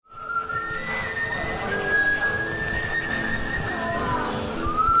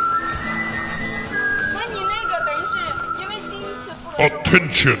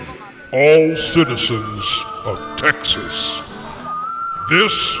Attention, all citizens of Texas.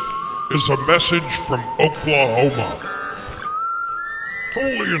 This is a message from Oklahoma.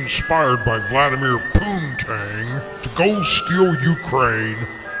 Totally inspired by Vladimir Putin to go steal Ukraine,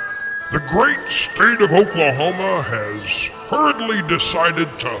 the great state of Oklahoma has hurriedly decided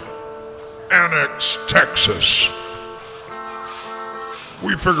to annex Texas.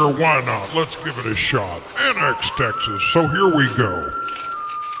 We figure, why not? Let's give it a shot. Annex Texas. So here we go.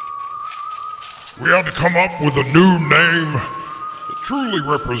 We had to come up with a new name that truly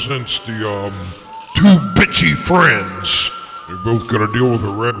represents the two bitchy friends. They both got to deal with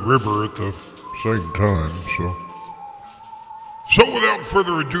the Red River at the same time, So without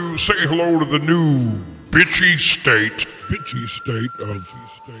further ado, say hello to the new bitchy state. Bitchy state of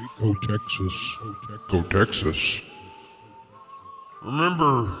Go Texas. Go Texas.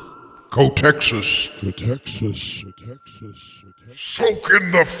 Remember, Go Texas. Go Texas. Soak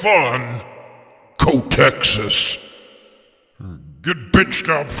in the fun. Go Texas. Get bitched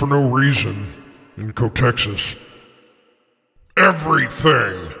out for no reason in Go Texas.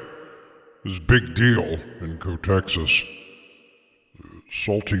 Everything is big deal in Go Texas.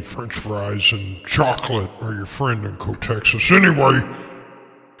 Salty french fries and chocolate are your friend in Go Texas. Anyway,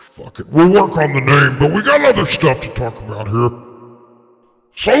 fuck it. We'll work on the name, but we got other stuff to talk about here.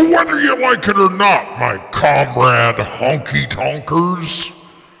 So whether you like it or not, my comrade honky-tonkers,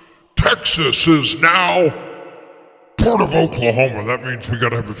 Texas is now part of Oklahoma. That means we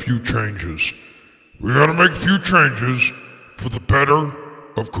gotta have a few changes. We gotta make a few changes for the better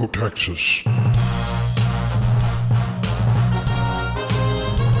of Go Texas.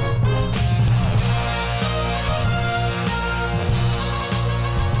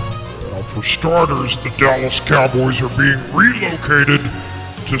 Well, for starters, the Dallas Cowboys are being relocated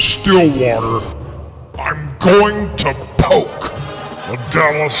to Stillwater. I'm going to poke a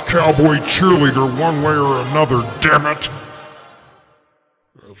Dallas Cowboy cheerleader one way or another, damn it.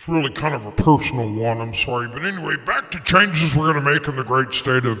 It's really kind of a personal one, I'm sorry. But anyway, back to changes we're going to make in the great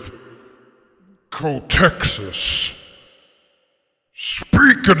state of Go Texas.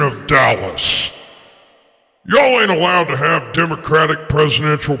 Speaking of Dallas, y'all ain't allowed to have Democratic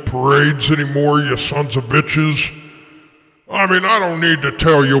presidential parades anymore, you sons of bitches. I mean, I don't need to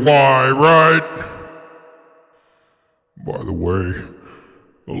tell you why, right? By the way,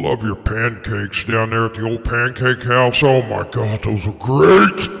 I love your pancakes down there at the old pancake house. Oh my God, those are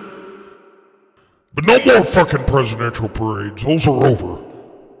great. But no more fucking presidential parades. Those are over.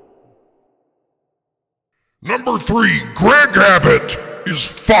 Number 3, Greg Abbott is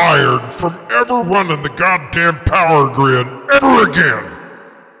fired from ever running the goddamn power grid ever again.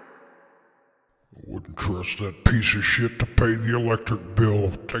 Wouldn't trust that piece of shit to pay the electric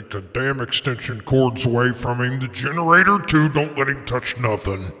bill. Take the damn extension cords away from him. The generator too, don't let him touch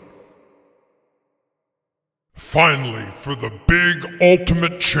nothing. Finally, for the big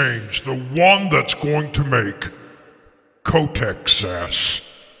ultimate change, the one that's going to make Go Texas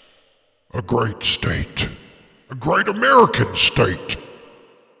a great state. A great American state.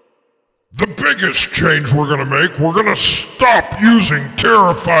 The biggest change we're going to make, we're going to stop using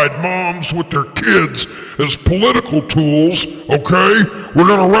terrified moms with their kids as political tools, okay? We're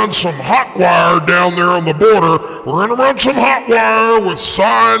going to run some hot wire down there on the border. We're going to run some hot wire with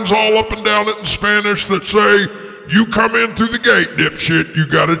signs all up and down it in Spanish that say, you come in through the gate, dipshit, you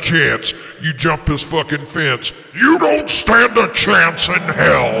got a chance. You jump this fucking fence. You don't stand a chance in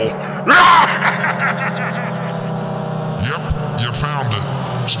hell. Yep, you found it.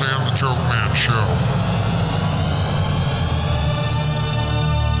 Stan the Joke Man Show.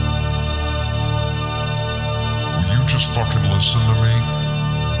 Will you just fucking listen to me?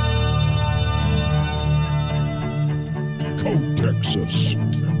 Go Texas.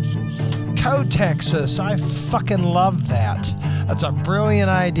 Go Texas. I fucking love that. That's a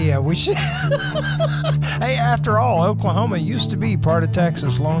brilliant idea. We should. Hey, after all, Oklahoma used to be part of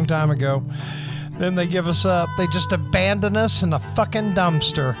Texas a long time ago. Then they give us up. They just abandon us in a fucking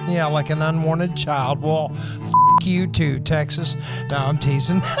dumpster. Yeah, like an unwanted child. Well, you too, Texas. No, I'm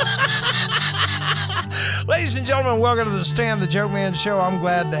teasing. Ladies and gentlemen, welcome to the Stan the Joke Man Show. I'm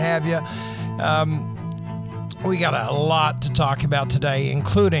glad to have you. We got a lot to talk about today,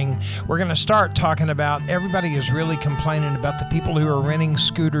 including we're going to start talking about everybody is really complaining about the people who are renting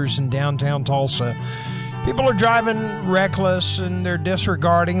scooters in downtown Tulsa. People are driving reckless and they're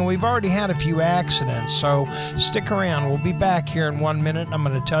disregarding, and we've already had a few accidents, so stick around. We'll be back here in 1 minute, and I'm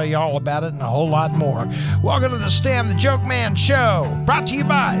going to tell you all about it and a whole lot more. Welcome to the Stan the Joke Man Show, brought to you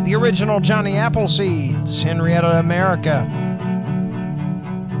by the original Johnny Appleseeds, Henrietta, America.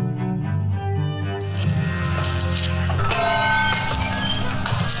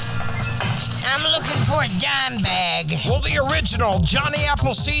 for a dime bag. Well, the original Johnny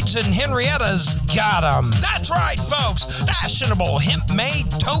Appleseeds and Henrietta's got 'em. That's right, folks. Fashionable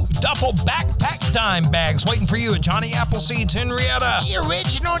hemp-made tote duffel backpack dime bags waiting for you at Johnny Appleseeds Henrietta. The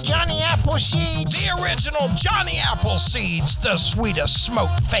original Johnny Appleseeds. The original Johnny Appleseeds, the sweetest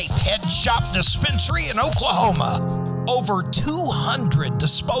smoke vape head shop dispensary in Oklahoma. Over 200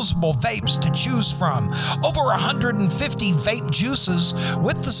 disposable vapes to choose from. Over 150 vape juices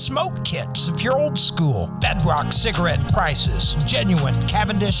with the smoke kits if you're old school. Bedrock cigarette prices. Genuine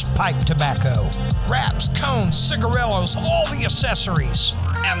Cavendish pipe tobacco. Wraps, cones, cigarillos, all the accessories.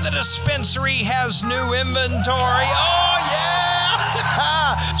 And the dispensary has new inventory. Oh, yeah!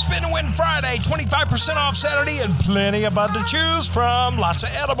 Spin and Win Friday, 25% off Saturday, and plenty of bud to choose from. Lots of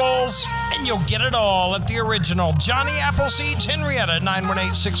edibles. And you'll get it all at the original Johnny Appleseeds Henrietta,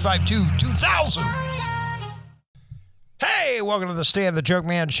 918-652-2000. Hey, welcome to the Stan the Joke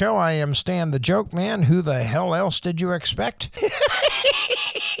Man Show. I am Stan the Joke Man. Who the hell else did you expect?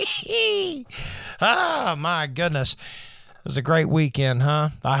 Oh, my goodness. It was a great weekend, huh?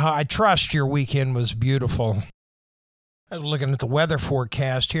 I trust your weekend was beautiful. I was looking at the weather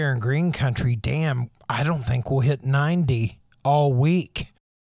forecast here in Green Country. Damn, I don't think we'll hit 90 all week.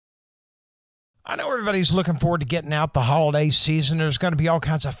 I know everybody's looking forward to getting out the holiday season. There's going to be all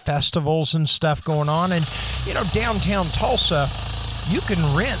kinds of festivals and stuff going on. And, you know, downtown Tulsa, you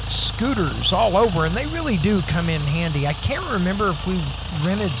can rent scooters all over, and they really do come in handy. I can't remember if we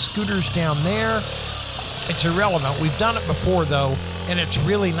rented scooters down there. It's irrelevant. We've done it before, though, and it's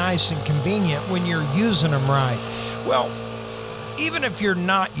really nice and convenient when you're using them right. Well, even if you're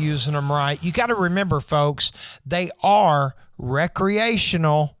not using them right, you got to remember, folks, they are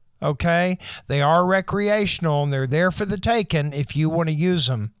recreational, okay? They are recreational, and they're there for the taking if you want to use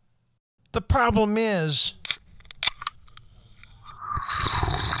them. The problem is...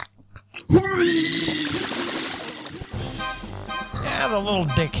 Yeah, the little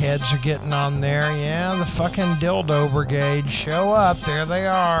dickheads are getting on there. Yeah, the fucking dildo brigade show up. There they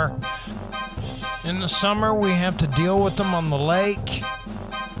are. In the summer, we have to deal with them on the lake.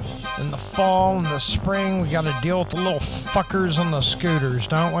 In the fall and the spring, we got to deal with the little fuckers on the scooters,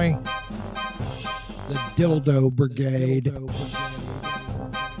 don't we? The dildo brigade.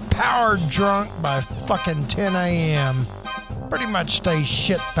 Power drunk by fucking 10 a.m. Pretty much stay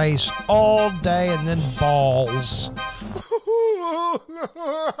shit-faced all day and then balls.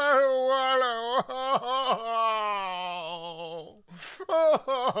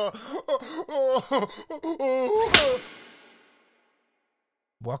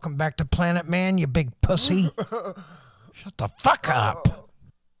 Welcome back to Planet Man, you big pussy. Shut the fuck up.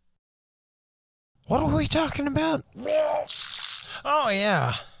 What are we talking about? Oh,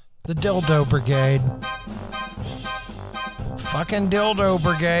 yeah. The Dildo Brigade. Fucking Dildo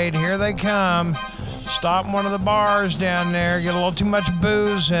Brigade. Here they come. Stop in one of the bars down there. Get a little too much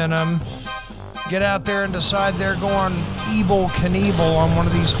booze in them. Get out there and decide they're going Evel Knievel on one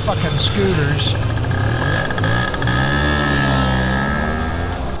of these fucking scooters.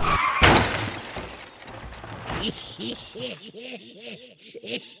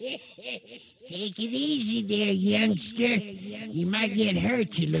 Take it easy there, youngster. You might get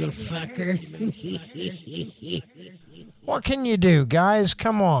hurt, you little fucker. What can you do, guys?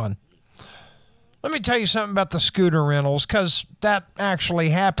 Come on. Let me tell you something about the scooter rentals, because that actually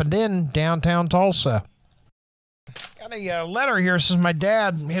happened in downtown Tulsa. Got a letter here. It says my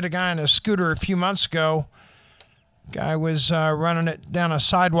dad hit a guy on a scooter a few months ago. Guy was running it down a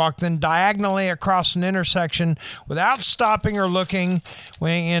sidewalk, then diagonally across an intersection without stopping or looking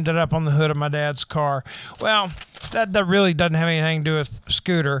when he ended up on the hood of my dad's car. Well, that really doesn't have anything to do with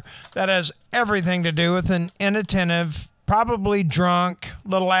scooter. That has everything to do with an inattentive, probably drunk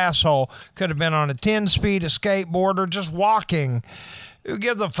little asshole. Could have been on a 10-speed, a skateboard, or just walking. Who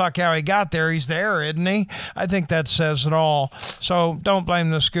gives a fuck how he got there? He's there, isn't he? I think that says it all. So don't blame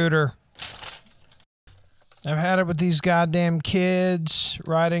the scooter. I've had it with these goddamn kids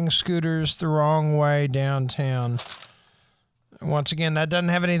riding scooters the wrong way downtown. Once again, that doesn't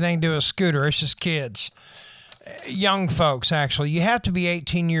have anything to do with a scooter. It's just kids. Young folks, actually. You have to be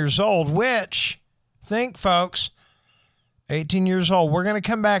 18 years old, which, think, folks, 18 years old. We're going to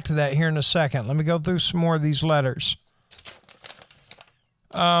come back to that here in a second. Let me go through some more of these letters.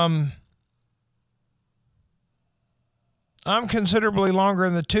 I'm considerably longer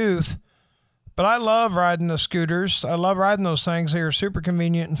in the tooth, but I love riding the scooters. I love riding those things. They are super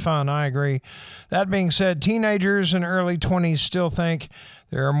convenient and fun. I agree. That being said, teenagers in early 20s still think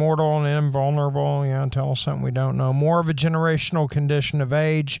they're immortal and invulnerable. Yeah, tell us something we don't know. More of a generational condition of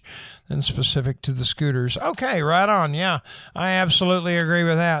age than specific to the scooters. Okay, right on. Yeah, I absolutely agree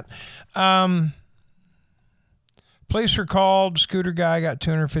with that. Police were called. Scooter guy got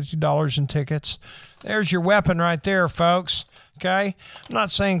 $250 in tickets. There's your weapon right there, folks. Okay? I'm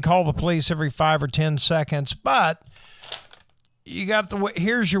not saying call the police every 5 or 10 seconds, but you got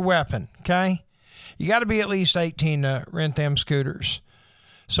here's your weapon, okay? You got to be at least 18 to rent them scooters.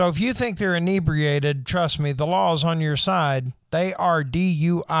 So if you think they're inebriated, trust me, the law is on your side. They are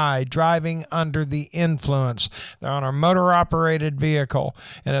DUI, driving under the influence. They're on a motor-operated vehicle.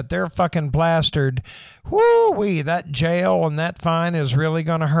 And if they're fucking plastered, whoo-wee, that jail and that fine is really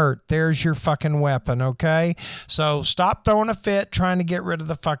going to hurt. There's your fucking weapon, okay? So stop throwing a fit trying to get rid of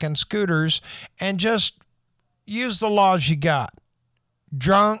the fucking scooters and just use the laws you got.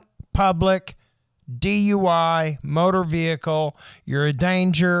 Drunk, public, DUI, motor vehicle, you're a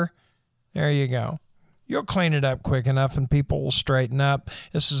danger. There you go. You'll clean it up quick enough and people will straighten up.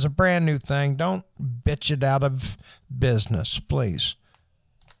 This is a brand new thing. Don't bitch it out of business, please.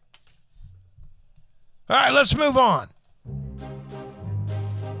 All right, let's move on.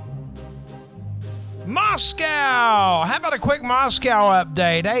 Moscow. How about a quick Moscow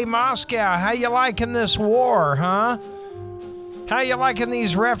update? Hey, Moscow, how you liking this war, huh? How you liking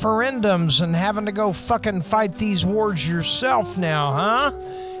these referendums and having to go fucking fight these wars yourself now, huh?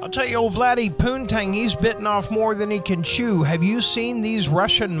 I'll tell you, old Vladimir Putin, he's bitten off more than he can chew. Have you seen these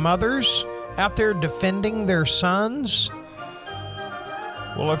Russian mothers out there defending their sons?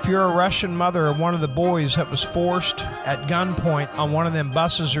 Well, if you're a Russian mother of one of the boys that was forced at gunpoint on one of them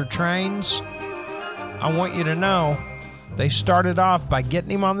buses or trains, I want you to know they started off by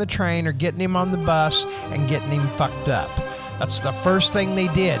getting him on the train or getting him on the bus and getting him fucked up. That's the first thing they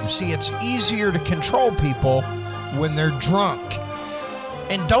did. See, it's easier to control people when they're drunk.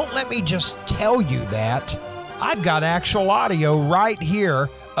 And don't let me just tell you that. I've got actual audio right here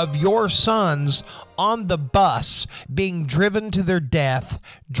of your sons on the bus being driven to their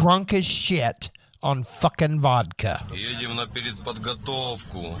death, drunk as shit on fucking vodka. Едем на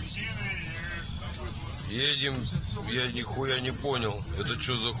передподготовку. Едем, я нихуя не понял. Это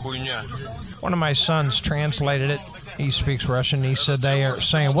что за хуйня? One of my sons translated it. He speaks Russian. He said they are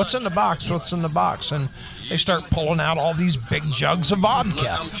saying, "What's in the box? What's in the box?" And they start pulling out all these big jugs of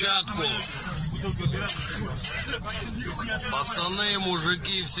vodka. Пацаны,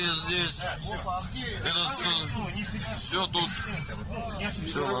 мужики, все здесь. Это все тут.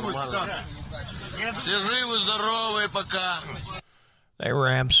 Все нормально. Все живы, здоровы пока. They were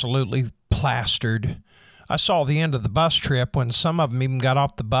absolutely plastered. I saw the end of the bus trip when some of them even got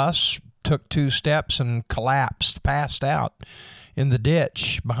off the bus, took 2 steps and collapsed, passed out in the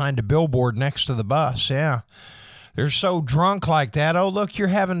ditch behind a billboard next to the bus. Yeah. They're so drunk like that. Oh, look, you're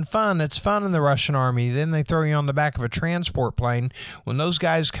having fun. It's fun in the Russian army. Then they throw you on the back of a transport plane. When those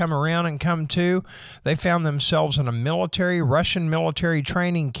guys come around and come to, they found themselves in a Russian military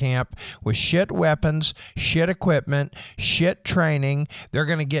training camp with shit weapons, shit equipment, shit training. They're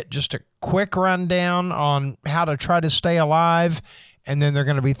going to get just a quick rundown on how to try to stay alive, and then they're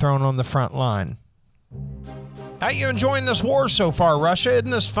going to be thrown on the front line. How you enjoying this war so far, Russia?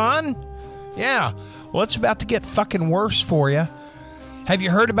 Isn't this fun? Yeah. Well, it's about to get fucking worse for you. Have you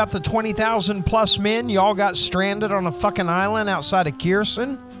heard about the 20,000 plus men you all got stranded on a fucking island outside of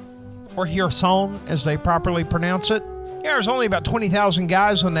Kherson? Or Kherson, as they properly pronounce it? Yeah, there's only about 20,000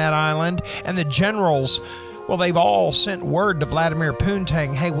 guys on that island, and the generals, well, they've all sent word to Vladimir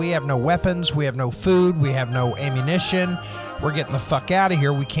Putin, hey, we have no weapons, we have no food, we have no ammunition, we're getting the fuck out of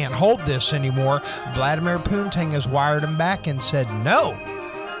here, we can't hold this anymore. Vladimir Putin has wired them back and said, no.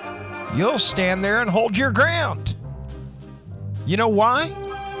 You'll stand there and hold your ground. You know why?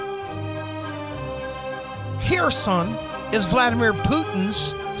 Kherson is Vladimir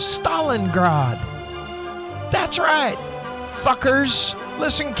Putin's Stalingrad. That's right, fuckers.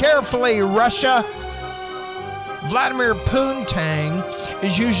 Listen carefully, Russia. Vladimir Putin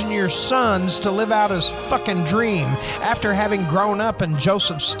is using your sons to live out his fucking dream. After having grown up in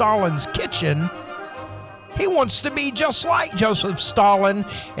Joseph Stalin's kitchen, he wants to be just like Joseph Stalin,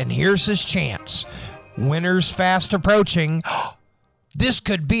 and here's his chance. Winter's fast approaching. This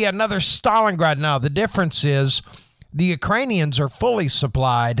could be another Stalingrad. Now, the difference is the Ukrainians are fully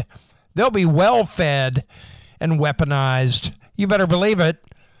supplied. They'll be well-fed and weaponized. You better believe it.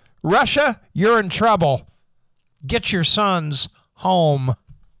 Russia, you're in trouble. Get your sons home.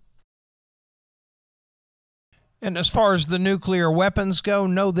 And as far as the nuclear weapons go,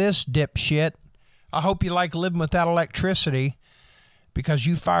 know this, dipshit. I hope you like living without electricity, because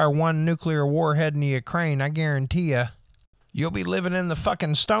you fire one nuclear warhead in the Ukraine, I guarantee you'll be living in the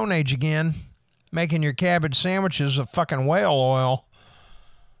fucking Stone Age again, making your cabbage sandwiches of fucking whale oil.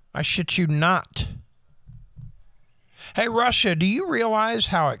 I shit you not. Hey, Russia, do you realize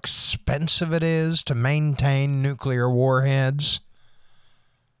how expensive it is to maintain nuclear warheads?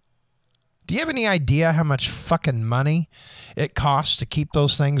 Do you have any idea how much fucking money it costs to keep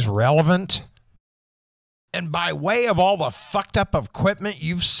those things relevant? And by way of all the fucked up equipment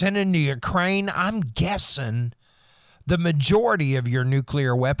you've sent into Ukraine, I'm guessing the majority of your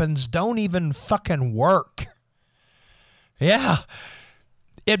nuclear weapons don't even fucking work. Yeah,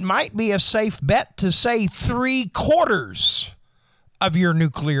 it might be a safe bet to say 3/4 of your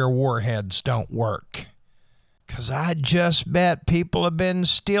nuclear warheads don't work. Because I just bet people have been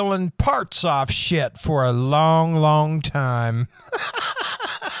stealing parts off shit for a long, long time.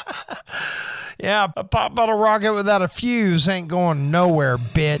 Yeah, a pop bottle rocket without a fuse ain't going nowhere,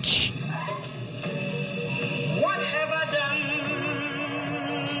 bitch. What have I done?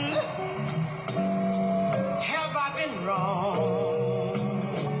 Have I been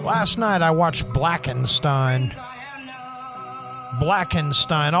wrong? Last night I watched Blackenstein.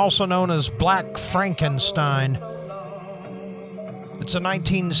 Blackenstein, also known as Black Frankenstein. It's a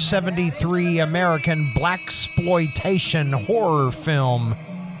 1973 American blaxploitation horror film.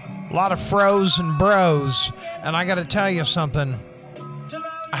 A lot of fros and bros. And I got to tell you something.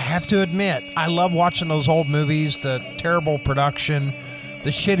 I have to admit, I love watching those old movies, the terrible production,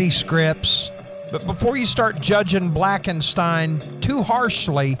 the shitty scripts. But before you start judging Blackenstein too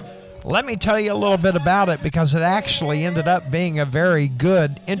harshly, let me tell you a little bit about it because it actually ended up being a very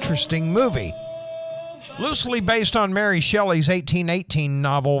good, interesting movie. Loosely based on Mary Shelley's 1818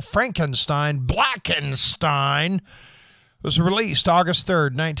 novel Frankenstein, Blackenstein was released August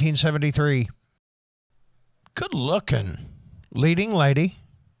 3rd, 1973. Good looking leading lady,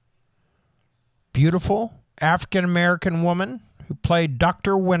 beautiful African-American woman who played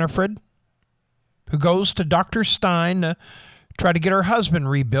Dr. Winifred, who goes to Dr. Stein to try to get her husband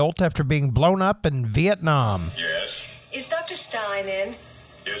rebuilt after being blown up in Vietnam. Yes? Is Dr. Stein in?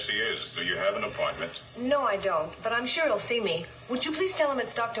 Yes, he is. Do you have an appointment? No, I don't, but I'm sure he'll see me. Would you please tell him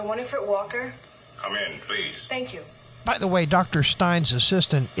it's Dr. Winifred Walker? Come in, please. Thank you. By the way, Dr. Stein's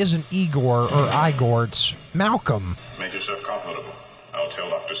assistant isn't Igor or Igor, it's Malcolm. Make yourself comfortable. I'll tell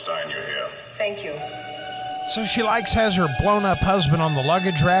Dr. Stein you're here. Thank you. So she has her blown-up husband on the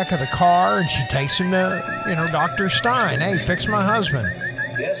luggage rack of the car, and she takes him to, Dr. Stein. Hey, fix my husband.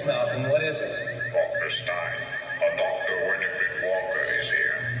 Yes, Malcolm, what is it? Dr. Stein, a Dr. Winifred Walker is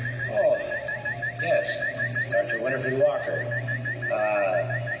here. Oh, yes, Dr. Winifred Walker.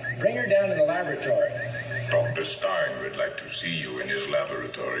 Bring her down to the laboratory. Dr. Stein would like to see you in his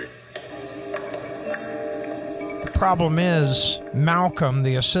laboratory. The problem is, Malcolm,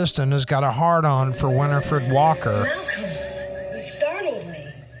 the assistant, has got a hard-on for Winifred Walker. Malcolm, you startled me.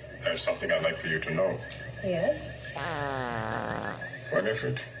 There's something I'd like for you to know. Yes?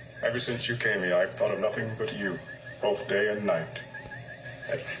 Winifred, ever since you came here, I've thought of nothing but you, both day and night.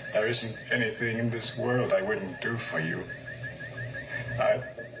 There isn't anything in this world I wouldn't do for you.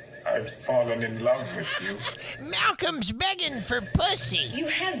 I've fallen in love with you. Malcolm's begging for pussy. You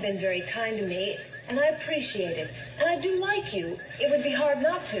have been very kind to me, and I appreciate it. And I do like you. It would be hard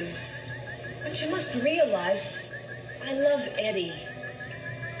not to. But you must realize, I love Eddie.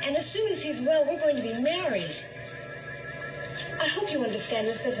 And as soon as he's well, we're going to be married. I hope you understand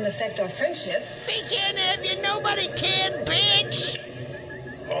this doesn't affect our friendship. If he can't have you, nobody can, bitch.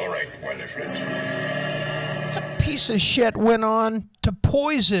 All right, Winifred. Piece of shit went on to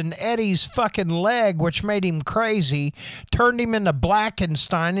poison Eddie's fucking leg, which made him crazy, turned him into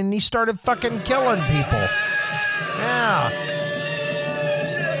Blackenstein, and he started fucking killing people. Yeah.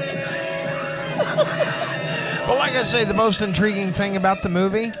 Well, like I say, the most intriguing thing about the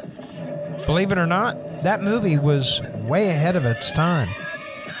movie, believe it or not, that movie was way ahead of its time.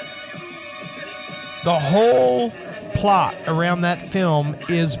 The whole plot around that film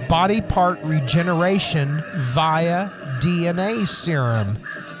is body part regeneration via DNA serum.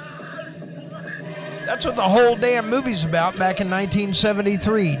 That's what the whole damn movie's about back in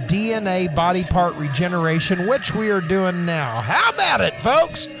 1973. DNA body part regeneration, which we are doing now. How about it,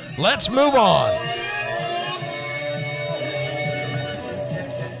 folks? Let's move on.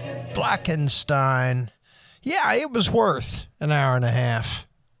 Blackenstein. Yeah, it was worth an hour and a half.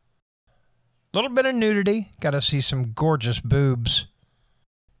 Little bit of nudity. Got to see some gorgeous boobs.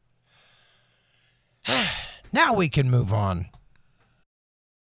 Now we can move on.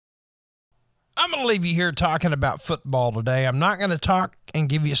 I'm going to leave you here talking about football today. I'm not going to talk and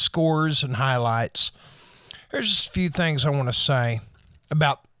give you scores and highlights. There's just a few things I want to say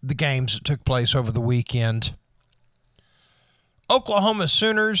about the games that took place over the weekend. Oklahoma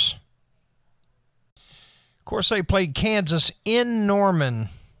Sooners. Of course, they played Kansas in Norman.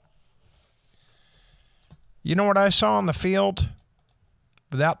 You know what I saw on the field?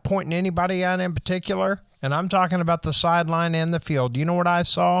 Without pointing anybody out in particular, and I'm talking about the sideline and the field. You know what I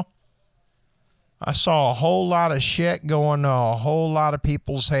saw? I saw a whole lot of shit going to a whole lot of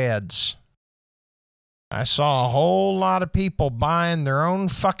people's heads. I saw a whole lot of people buying their own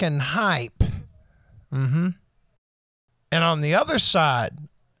fucking hype. And on the other side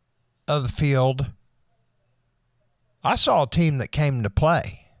of the field, I saw a team that came to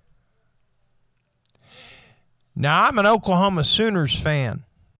play. Now, I'm an Oklahoma Sooners fan.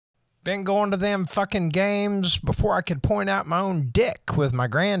 Been going to them fucking games before I could point out my own dick with my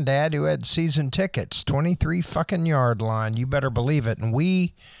granddad who had season tickets, 23 fucking yard line. You better believe it. And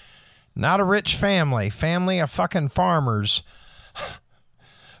we, not a rich family of fucking farmers.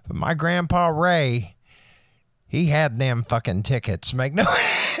 But my grandpa Ray, he had them fucking tickets. Make no...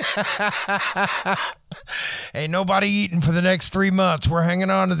 Ain't nobody eating for the next 3 months. We're hanging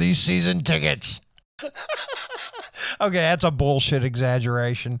on to these season tickets. Okay, that's a bullshit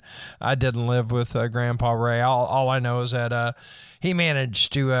exaggeration. I didn't live with Grandpa Ray. All I know is that he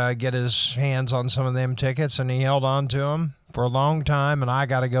managed to get his hands on some of them tickets, and he held on to them for a long time, and I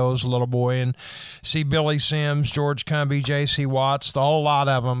got to go as a little boy and see Billy Sims, George Cumby, J.C. Watts, the whole lot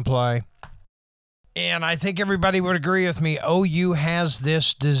of them play. And I think everybody would agree with me, OU has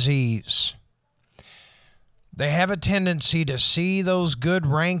this disease. They have a tendency to see those good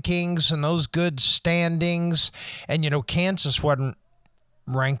rankings and those good standings. And, Kansas wasn't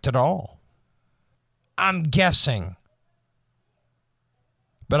ranked at all. I'm guessing.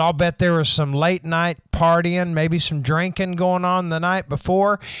 But I'll bet there was some late night partying, maybe some drinking going on the night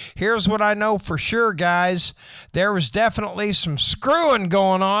before. Here's what I know for sure, guys. There was definitely some screwing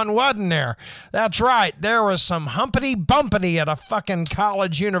going on, wasn't there? That's right. There was some humpity-bumpity at a fucking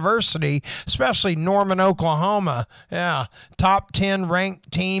college university, especially Norman, Oklahoma. Yeah, top 10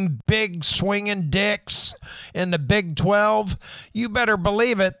 ranked team, big swinging dicks in the Big 12. You better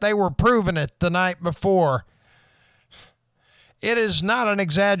believe it. They were proving it the night before. It is not an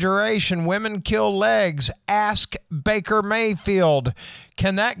exaggeration. Women kill legs. Ask Baker Mayfield.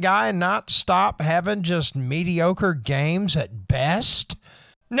 Can that guy not stop having just mediocre games at best?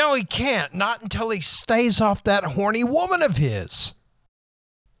 No, he can't. Not until he stays off that horny woman of his.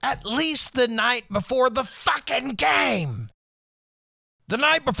 At least the night before the fucking game. The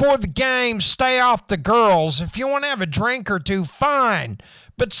night before the game, stay off the girls. If you want to have a drink or two, fine.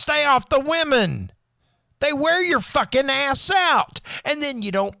 But stay off the women. They wear your fucking ass out. And then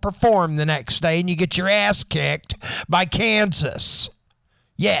you don't perform the next day and you get your ass kicked by Kansas.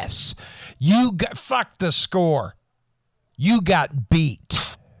 Yes, fuck the score. You got beat.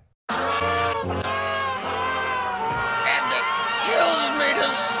 And it kills me to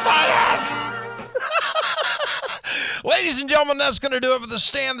say it. Ladies and gentlemen, that's going to do it for the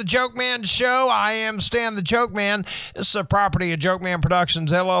Stan the Joke Man show. I am Stan the Joke Man. This is a property of Joke Man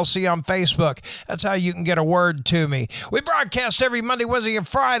Productions, LLC on Facebook. That's how you can get a word to me. We broadcast every Monday, Wednesday, and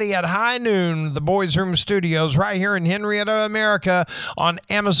Friday at high noon, the Boys Room Studios, right here in Henrietta, America, on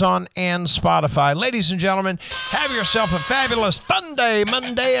Amazon and Spotify. Ladies and gentlemen, have yourself a fabulous fun day,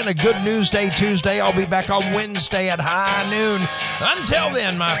 Monday, and a good news day, Tuesday. I'll be back on Wednesday at high noon. Until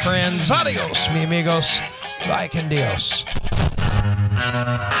then, my friends, adios, mi amigos. Like and Dios.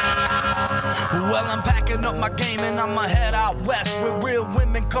 Well, I'm packing up my game and I'ma head out west, where real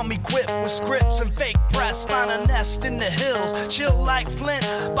women come equipped with scripts and fake press. Find a nest in the hills, chill like Flint.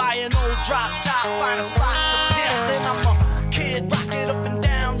 Buy an old drop top, find a spot to pimp. Then I'm a kid, rock it up and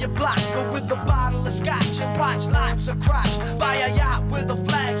down your block, go with a bottle of scotch and watch lots of crotch. Buy a yacht with a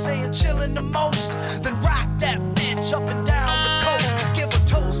flag saying chillin' the most, then rock that bitch up and down the coast. Give a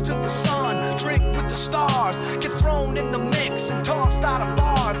toast to the sun, drink with the stars, get thrown in the mix and tossed out of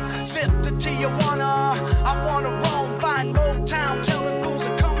bars. Sip the Tijuana, I wanna roam, find Motown, telling fools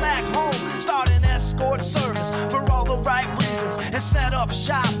to come back home. Start an escort service for all the right reasons, and set up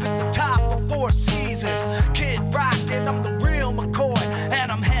shop at the top of Four Seasons. Kid Rock and I'm the real McCoy,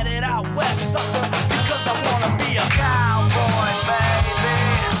 and I'm headed out west, sucker, because I wanna be a cowboy,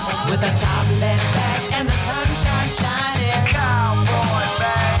 baby, with a top left back and the sunshine shining. Cowboy,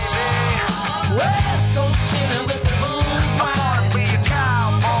 baby, West Coast chillin' with the blues. I wanna be a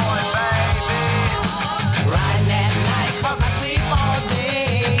cowboy, baby, riding at night 'cause I sleep all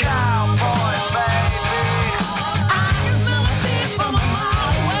day. Cowboy, baby, I can smell a beat from a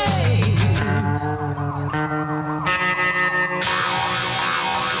mile away.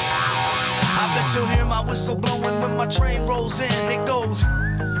 I bet you'll hear my whistle blowing when my train rolls in. It goes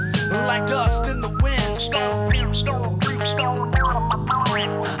like dust in the wind.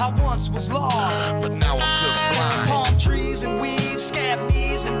 I once was lost, but now I'm just blind. Palm trees and weeds, scab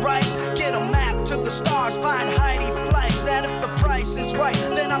knees and rice. Get a map to the stars, find Heidi flights. And if the price is right,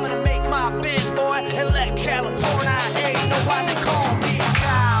 then I'm gonna make my bid, boy, and let California know why they call